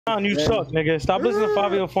You suck, nigga. Stop listening to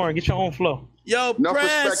Fabio Foreign. Get your own flow. Yo, Enough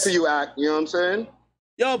Press. respect to you, Act. You know what I'm saying?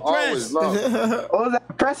 Yo, Always Press. love. Oh,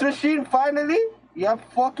 that press machine finally? You have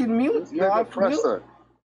fucking mute? You have Pressa.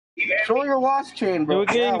 Show your watch chain, bro. Do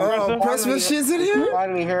it again, Oh, press machine's in here?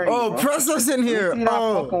 Finally hearing you, Oh, bro. Presser's in here. See that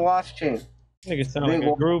Oh, fucking watch chain. Nigga sound like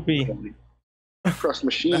a groupie. Press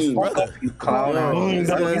machine. Brother. You clown. You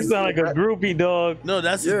sound like a groupie, dog. No,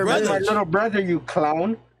 that's his You're That's brother. my little brother, you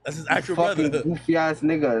clown. That's his actual Fucking brother. goofy ass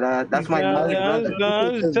nigga. That's my little brother.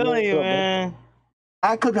 I'm just telling you, man.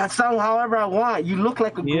 I could sound however I want. You look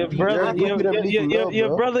like a Your goofy. brother,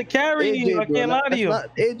 your brother carried you. I can't lie to you.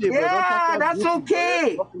 Yeah, that's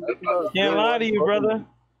okay. Can't lie to you, brother.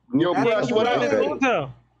 Yo, Press, what What up? is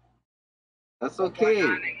hotel? That's okay.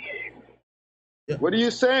 What are you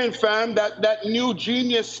saying, fam? That new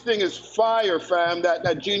genius thing is fire, fam.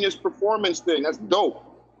 That genius performance thing. That's dope.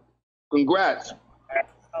 Congrats.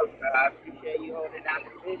 I appreciate you holding down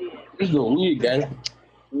the video. This is weed, gang.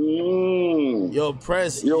 Yo,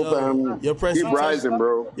 Press. Yo, fam. Yo, Press. Keep you touch- rising,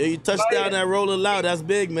 bro. Yo, you touched down that roller loud. That's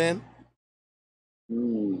big, man.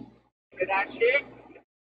 Mm. Hear that shit?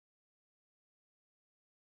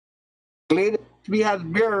 Glade has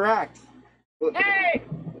beer racks. Hey!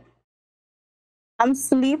 I'm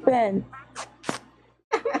sleeping.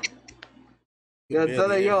 Yo, tell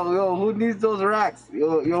her, yo, who needs those racks?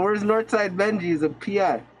 Yo, where's Northside Benji's a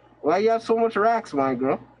PI? Why you have so much racks, my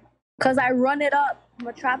girl? Cause I run it up. I'm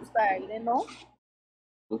a trap star. You didn't know?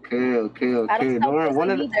 Okay. I don't Don't worry, sell one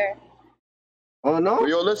of prison the. either. Oh no.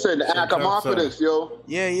 Yo, listen, Act, I'm off of this, yo.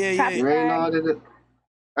 Yeah. You already know what it is.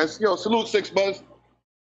 And yo, salute Six Buzz.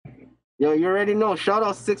 Yo, you already know. Shout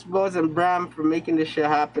out Six Buzz and Bram for making this shit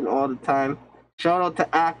happen all the time. Shout out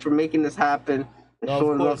to Act for making this happen and Of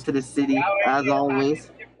showing course. love to the city as always.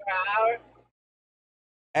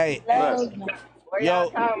 Hey, Let's Where Yo.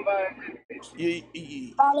 y'all talking about?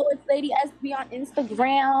 you, follow it's Lady SB on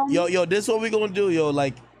Instagram. yo, this what we gonna do, yo.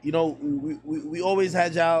 Like, you know, we always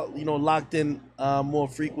had y'all, you know, locked in more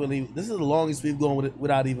frequently. This is the longest we've gone with it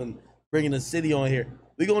without even bringing the city on here.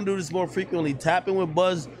 We gonna do this more frequently. Tapping with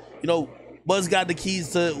Buzz. You know, Buzz got the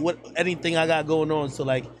keys to anything I got going on. So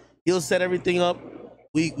like, he'll set everything up.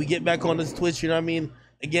 We get back on this Twitch. You know what I mean?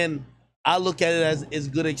 Again, I look at it as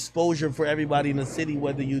good exposure for everybody in the city,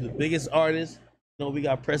 whether you the biggest artist. You know, we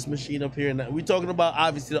got Press Machine up here, and we're talking about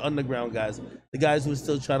obviously the underground guys, the guys who are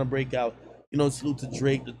still trying to break out. You know, salute to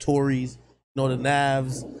Drake, the Tories, you know, the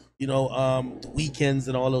Navs, you know, Weekends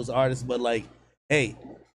and all those artists. But like, hey,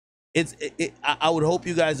 I would hope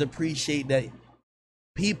you guys appreciate that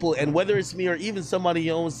people, and whether it's me or even somebody in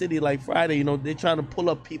your own city like Friday, you know, they're trying to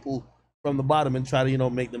pull up people from the bottom and try to, you know,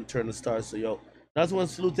 make them turn the stars. So yo, I just want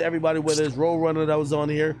to salute to everybody, whether it's Roadrunner that was on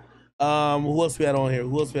here. Who else we had on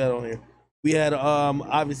here? We had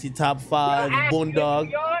obviously Top 5,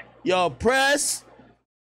 Boondog. Yo, Press.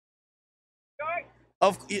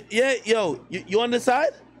 Yeah, yo, you on the side?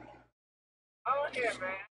 I'm on here, man.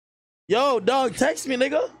 Yo, dog, text me,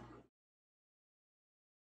 nigga.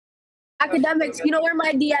 Academics, you know where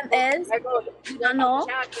my DM is? You don't know?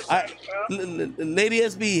 Lady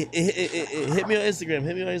SB, hit me on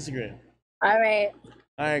Instagram. All right.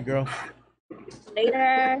 Girl.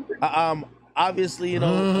 Later. Obviously, you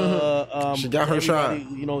know, she got her shot.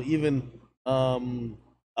 You know, even 100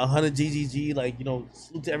 GGG, like, you know,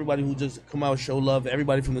 salute to everybody who just come out, show love.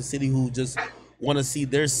 Everybody from the city who just want to see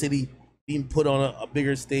their city being put on a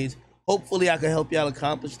bigger stage. Hopefully, I can help y'all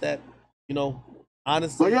accomplish that. You know,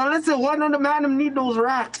 honestly. But yo, listen, one of the man need those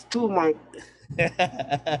racks too, Mike. Yo,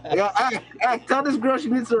 tell this girl she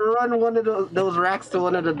needs to run one of those racks to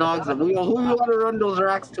one of the dogs. Who you want to run those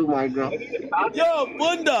racks to, my girl? Yo,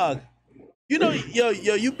 Boondog. You know,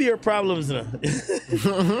 you beer problems now.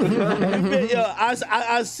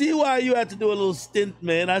 I see why you had to do a little stint,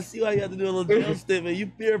 man. I see why you had to do a little jail stint, man. You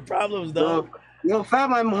beer problems, dog. Yo,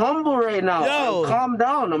 fam, I'm humble right now. Yo. Calm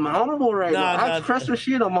down. I'm humble right now. I'm Press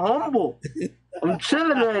Machine. I'm humble. I'm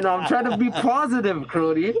chilling right now. I'm trying to be positive,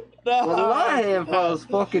 Crody. Wallahi, if I was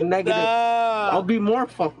fucking negative, I'll be more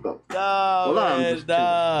fucked up. But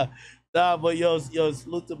yo,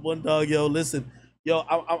 salute to Boondog. Yo, listen, yo,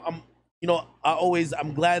 I'm you know,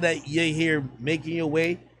 I'm glad that you're here making your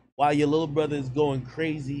way while your little brother is going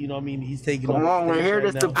crazy. You know what I mean? He's taking Come on, we're here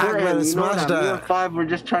to support him. You know smash that. Me and that. Five, we're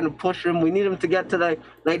just trying to push him. We need him to get to like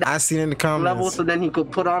I seen in the comments. level so then he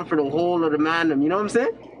could put on for the whole of the mandem. You know what I'm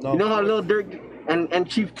saying? No, you know how of Lil Durk and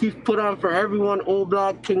Chief Keef put on for everyone, Old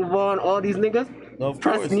Block, King Von, all these niggas? No, of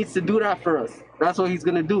Press course. needs to do that for us. That's what he's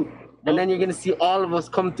gonna do. And then you're gonna see all of us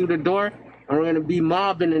come through the door and we're gonna be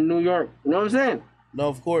mobbing in New York. You know what I'm saying? No,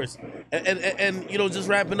 of course. And you know, just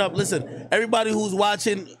wrapping up. Listen, everybody who's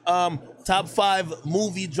watching, top 5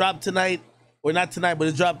 movie dropped tonight, or not tonight, but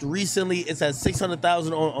it dropped recently. It's at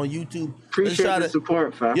 600,000 on YouTube. Appreciate the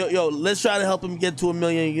support, fam. Yo, let's try to help him get to 1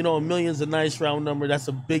 million. You know, 1 million's a nice round number. That's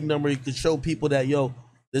a big number. You could show people that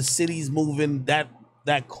the city's moving, that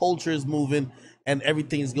culture is moving, and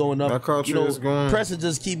everything's going up. That culture is going. Pressa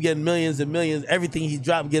just keep getting millions and millions. Everything he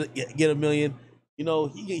dropped get 1 million. You know,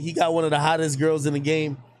 he got one of the hottest girls in the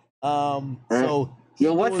game. So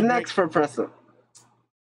yo, what's next for Pressa?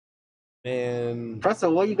 Man,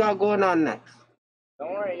 Pressa, what you got going on next?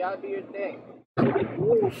 Don't worry, y'all do your thing.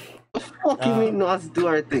 What the fuck you mean us do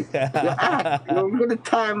our thing? Yo, Ak, we're gonna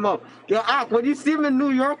tie him up. Yo, Ak, when you see him in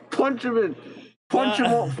New York, punch him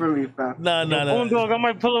up for me, fam. No. Dog, I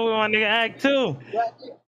might pull up with my nigga Ak too.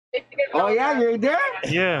 Oh yeah, you're there?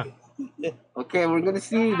 Yeah. Okay, we're gonna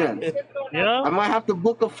see you then. Yeah. I might have to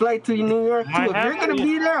book a flight to New York too. If you're gonna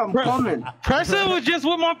be there, I'm coming. Pressa was just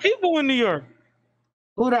with my people in New York.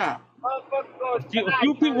 Who that? A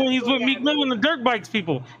few people. He's with Meek Mill and the Dirt Bikes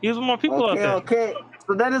people. He was with my people out there. Okay.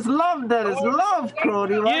 So that is love. That is love,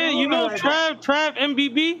 Crody. Right? Yeah, you know Trav,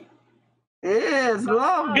 MBB. Yeah, it's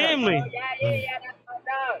love. Family. Yeah, that's my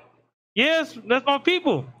dog. Yes, that's my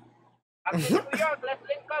people. I'm from New York. Let's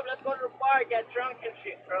link up. Let's go to the bar, get drunk and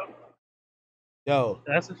shit, bro. Yo,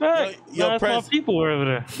 that's a fact. That's my people over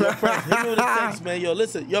there. Yo, Press, hit me with a text, man. Yo,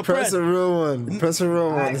 listen, yo, Press. A real one. Press a real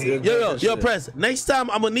one. Yo, Press. Next time,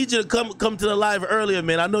 I'm gonna need you to come to the live earlier,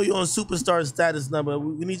 man. I know you're on superstar status number.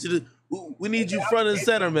 We need you we need you front and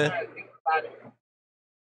center, man.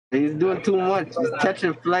 He's doing too much. He's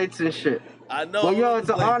catching flights and shit. I know. Well, yo, it's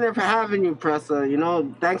an honor for having you, Pressa. You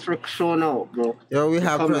know, thanks for showing out, bro. Yo, we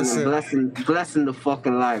have Pressa. Blessing the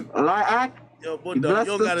fucking life. Act. Yo, Bundog, you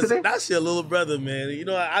don't gotta say that's your little brother, man. You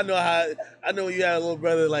know, I know you have a little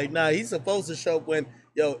brother. Like, nah, he's supposed to show up when,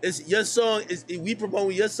 yo, it's your song. We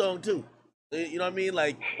promoting your song too. You know what I mean?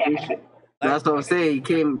 Like that's what I'm saying. He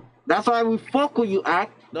came. That's why we fuck with you,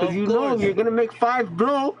 Act. Because you know you're gonna make 5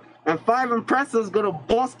 blow, and 5 Impressa's gonna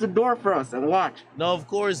bust the door for us. And watch. No, of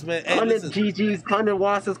course, man. Hey, 100 GGs, 100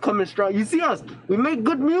 Watts is coming strong. You see us? We make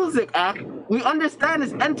good music, Act. We understand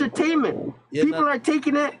it's entertainment. Yeah, people are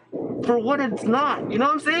taking it for what it's not. You know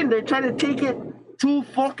what I'm saying? They're trying to take it too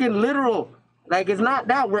fucking literal. Like, it's not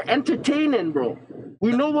that. We're entertaining, bro.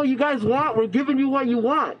 We know what you guys want. We're giving you what you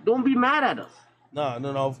want. Don't be mad at us. No, of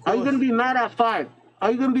course. How you gonna be mad at 5? How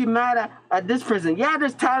you gonna be mad at this person? Yeah,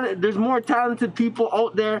 there's talent. There's more talented people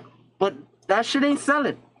out there, but that shit ain't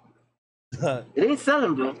selling. It ain't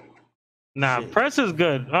selling, bro. Nah, Press is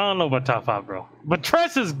good. I don't know about top 5, bro. But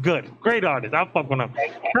Press is good. Great artist. I'll fuck with him.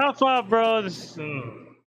 Top 5, bro.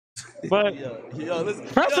 But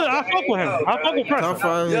Pressa, I fuck with him. I fuck with Pressa. Top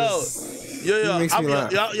 5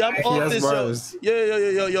 I'm off this, yo,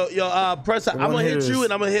 Pressa, I'm gonna hit you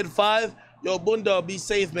and I'm gonna hit 5. Yo, Bunda, be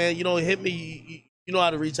safe, man. You know, hit me. You know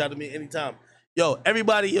how to reach out to me anytime. Yo,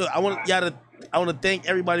 everybody, I want to thank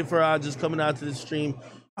everybody for just coming out to the stream.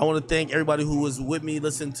 I want to thank everybody who was with me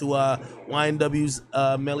listening to YNW's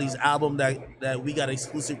Melly's album that we got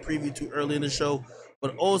exclusive preview to early in the show.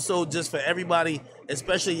 But also just for everybody,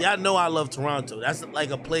 especially, y'all know I love Toronto. That's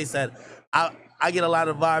like a place that I get a lot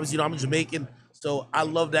of vibes. You know, I'm Jamaican, so I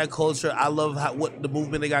love that culture. I love what the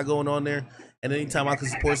movement they got going on there. And anytime I can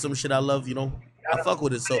support some shit I love, you know, I fuck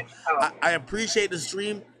with it. So I appreciate the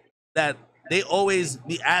stream that they always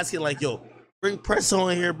be asking, like, yo, bring Pressa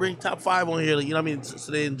on here, bring top 5 on here, like, you know what I mean?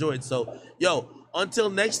 So they enjoy it. So, yo, until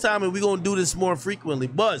next time, and we're going to do this more frequently.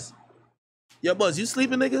 Buzz. Yo, Buzz, you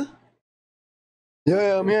sleeping, nigga?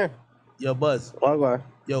 Yeah, I'm here. Yo, Buzz. Wagwan.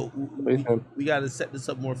 Yo, we got to set this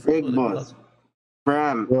up more frequently. Big Buzz.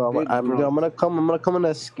 Bram. Yo, I'm gonna come in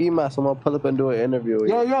a ski mask. I'm gonna pull up and do an interview.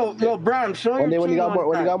 Yo, Bram, show your when you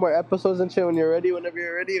got more episodes and shit, when you're ready, whenever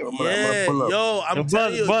you're ready. Yeah, yo, I'm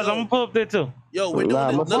telling you, Buzz, I'm gonna pull up there too. Yo, we're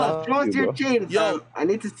doing this. Show us your chain, yo. I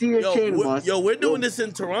need to see your chain, Buzz. Yo, we're doing this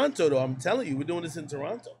in Toronto, though. I'm telling you, we're doing this in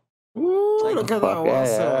Toronto. Ooh, look at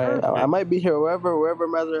that. I might be here wherever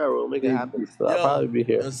Master will make it happen. So I'll probably be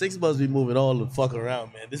here. Yo, 6 Buzz be moving all the fuck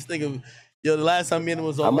around, man. This nigga. Yo, the last time me and him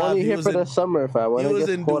was on live, only here for the summer. If I want to get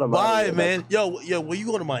in Dubai, man. Yo, where you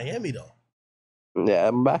going to Miami though? Yeah,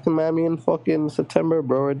 I'm back in Miami in fucking September,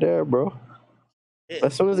 bro. We're there, bro. Yeah.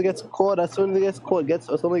 As soon as it gets cold, it gets cold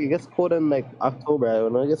in like October.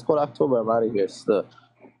 When it gets cold October, I'm out of here. So.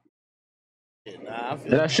 Nah,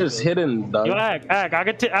 that's just hidden, dog. Yo, Ak, I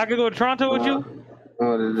could go to Toronto with you.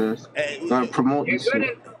 What is this? Gotta promote this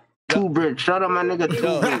shit. Two Bridge. Shout out my nigga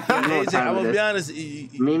Two Bridge. AJ, I'm gonna be honest.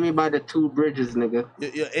 Meet me by the 2 bridges, nigga.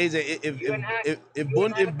 Yo, AJ, if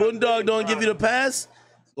Bundog don't give you the pass,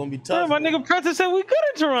 It's gonna be tough. Yeah, my nigga Pressa said we good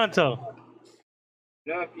in Toronto.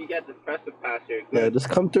 No, if you get the Pressa pass, you're good. Yeah, just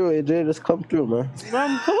come through, AJ. Just come through, man.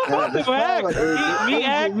 Pull up with me,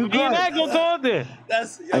 Ak gonna go out there.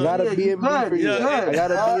 I got a B&B for you. I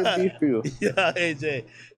got a B&B for you. Yeah, AJ.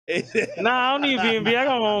 Nah, I don't need B&B. I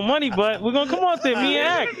got my own money, but we're gonna come out there. Me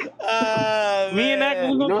and Ak. Me and Ak,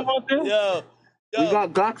 we're gonna come out there. Yo. We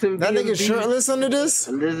got Glocks and That B&B. nigga shirtless under this?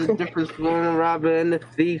 And there's a difference between a robber and a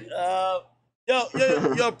thief.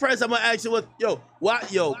 Yo, Press, I'm gonna ask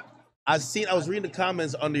you I was reading the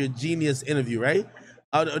comments under your Genius interview, right?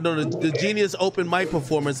 The Genius open mic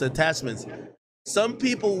performance attachments. Some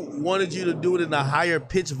people wanted you to do it in a higher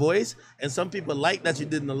pitch voice, and some people like that you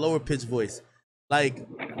did in a lower pitch voice. Like,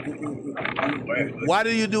 why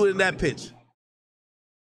do you do it in that pitch?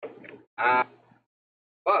 Fuck.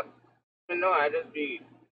 I don't know. I just be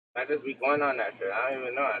going on that shit. I don't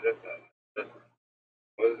even know. I just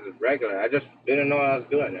was regular. I just didn't know what I was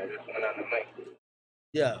doing. I just went on the mic.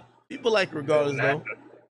 Yeah. People like regardless, though.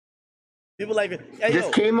 People like it. Hey,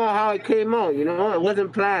 just came out how it came out, you know? It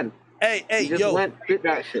wasn't planned. Hey, just went did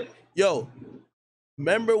that shit. Yo,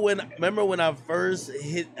 remember when I first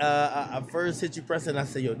hit you, Press, and I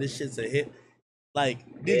said, yo, this shit's a hit?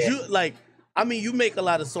 Like, did you like, I mean, you make a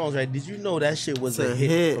lot of songs, right? Did you know that shit was a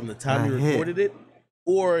hit from the time you recorded it?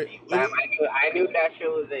 Or I knew that shit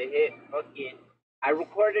was a hit. Fucking, I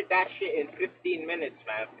recorded that shit in 15 minutes,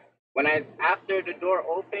 man. After the door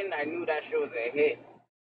opened, I knew that shit was a hit.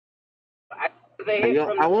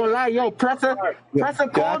 I won't lie, Pressa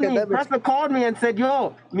called me and said,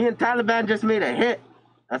 yo, me and Taliban just made a hit.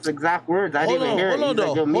 That's exact words. I didn't even hear it.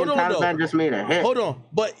 Me and Taliban just made a hit. Hold on,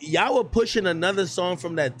 but y'all were pushing another song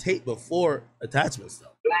from that tape before Attachments, though.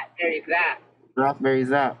 Blackberry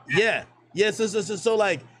Zap. Yeah. So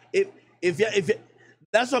like, if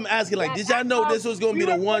that's what I'm asking. Like, did y'all know this was gonna be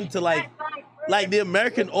the one to like the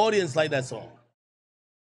American audience like that song?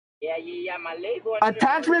 Yeah, my label.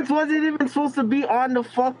 Attachments wasn't even supposed to be on the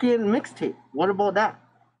fucking mixtape. What about that?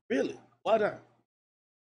 Really? Why not?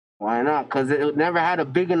 Why not? Because it never had a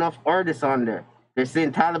big enough artist on there. They're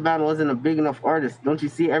saying Taliban wasn't a big enough artist. Don't you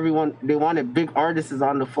see everyone? They wanted big artists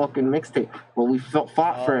on the fucking mixtape. But we fought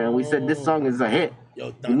for it and we said this song is a hit.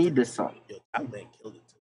 We need this song. Yo, Taliban killed it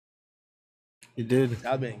too. You did.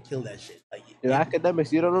 Taliban killed that shit. Like,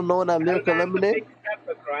 Akademiks, you don't know that Lyrical Lemonade?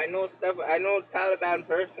 I know Taliban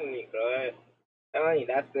personally, bro. I'm telling you,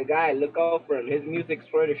 that's the guy. Look out for him. His music's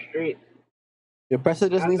for the streets. Your Pressa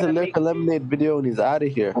just needs a Lyrical Lemonade video and he's out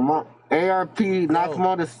of here. Come on. ARP, knock him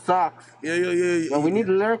out of socks. Yeah. We need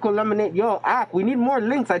a Lyrical Lemonade. Yo, Ak, we need more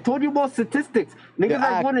links. I told you about statistics. Niggas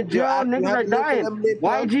are going to jail. Niggas are dying.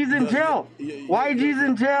 YG's in jail. YG's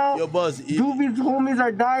in jail. Yo, Buzz. Doobies homies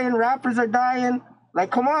are dying. Rappers are dying.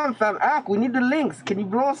 Like, come on, fam. Ak, we need the links. Can you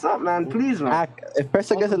blow us up, man? Please, man. Ak, if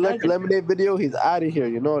Pressa gets a Lyrical Lemonade video, he's out of here.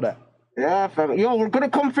 You know that. Yeah, fam. Yo, we're gonna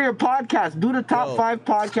come for your podcast. Do the top 5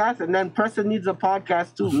 podcasts, and then Pressa needs a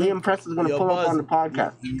podcast too. Me and Pressa's gonna pull up on the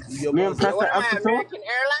podcast. Me and Pressa episode. American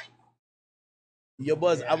Airlines? Yo,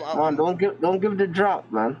 Buzz. Come on, don't give the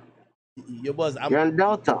drop, man. Yo, Buzz. You're on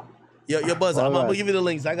Delta. Yo, Buzz. I'm gonna give you the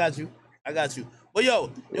links. I got you. But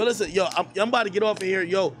yo, listen, I'm about to get off of here.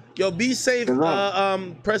 Yo, be safe.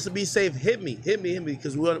 Pressa, be safe. Hit me,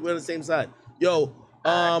 because we're on the same side. Yo,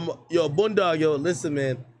 Boondog, listen,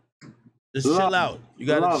 man. Just chill out. You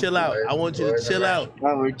gotta chill out. I want you to chill out.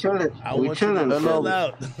 We're chilling. I want you to chill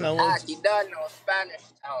out. You don't know Spanish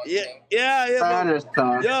town. Yeah. Spanish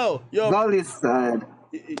town. Yo. Gully side.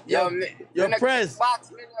 Yo, Press.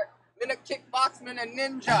 I'm a kickboxman and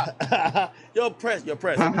ninja. Yo, Press.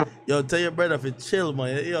 Yo, tell your brother to chill,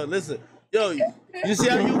 man. Yo, listen. Yo, you see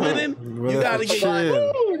how you winning? You gotta get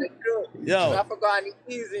Yo. I forgot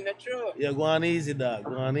easy in the truth. Yeah, go on easy, dog.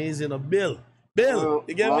 Go on easy in the Bill,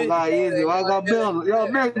 you get me? I got easy. I got Bill. Yo,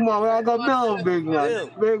 big man. I got Bill, big man.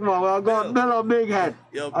 Big man. I got Bill on big head.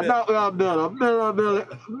 Yo, I thought we got Bill. Bill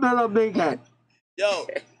on big head. Yo.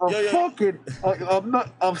 Fucking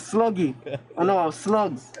of Sluggy. I know of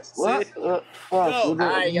Slugs. What? Fuck.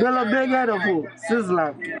 Bill on big head of who?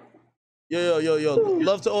 Sizzler. Yo.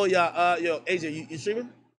 Love to all y'all. Yo, AJ, you streaming?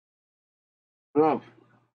 No.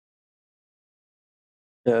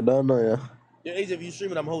 Yeah, I don't know, yeah. Yo, AJ, if you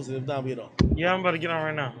streaming, I'm hosting. If not, we don't. Yeah, I'm about to get on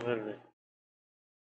right now. Literally.